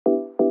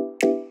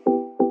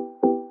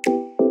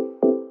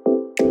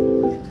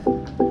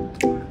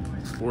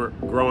we're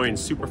growing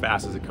super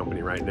fast as a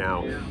company right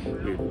now.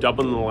 We've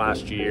doubled in the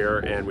last year,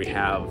 and we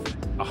have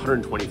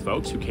 120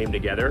 folks who came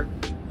together,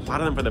 a lot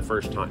of them for the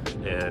first time.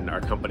 And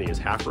our company is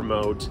half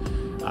remote,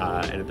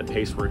 and at the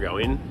pace we're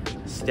going,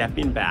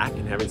 stepping back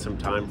and having some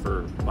time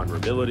for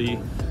vulnerability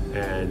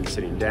and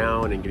sitting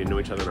down and getting to know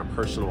each other on a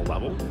personal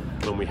level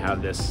when we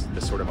have this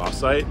sort of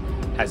offsite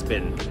has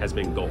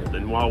been gold.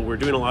 And while we're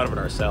doing a lot of it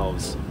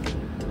ourselves,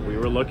 we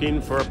were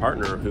looking for a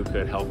partner who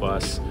could help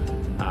us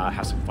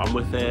have some fun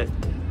with it,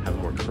 have a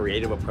more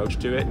creative approach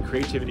to it, and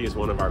creativity is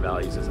one of our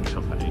values as a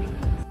company.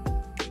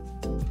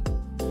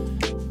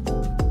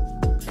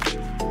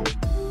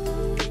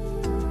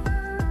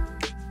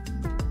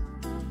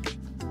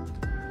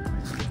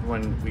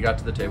 When we got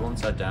to the table and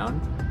sat down,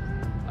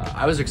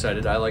 I was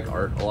excited. I like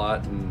art a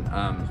lot, and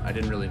I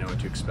didn't really know what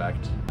to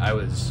expect. I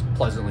was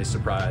pleasantly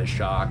surprised,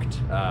 shocked,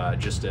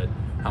 just at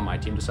how my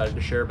team decided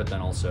to share, but then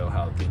also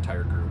how the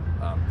entire group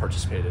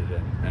participated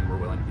and were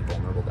willing to be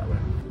vulnerable that way.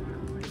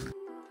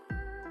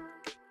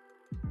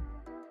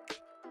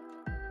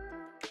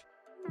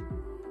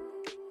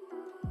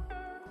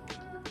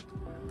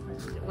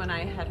 When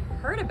I had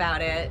heard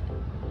about it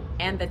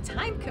and the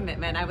time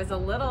commitment, I was a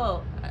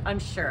little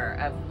unsure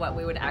of what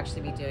we would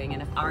actually be doing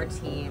and if our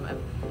team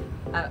of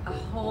a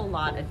whole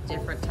lot of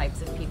different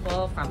types of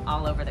people from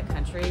all over the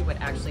country would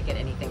actually get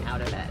anything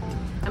out of it.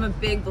 I'm a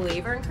big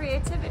believer in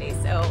creativity,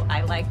 so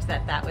I liked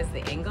that was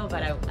the angle,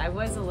 but I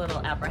was a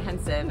little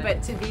apprehensive.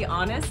 But to be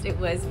honest, it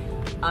was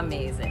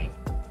amazing.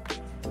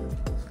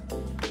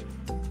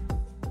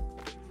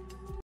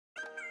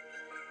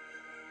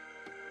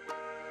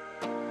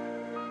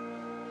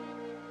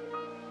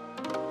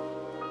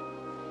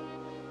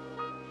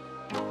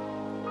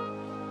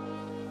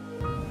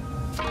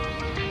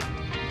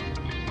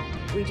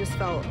 We just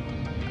felt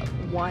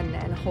one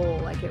and whole,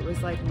 like it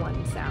was like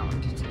one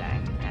sound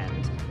today.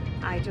 And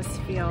I just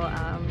feel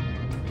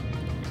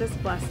just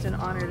blessed and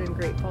honored and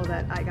grateful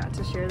that I got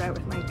to share that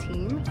with my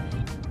team.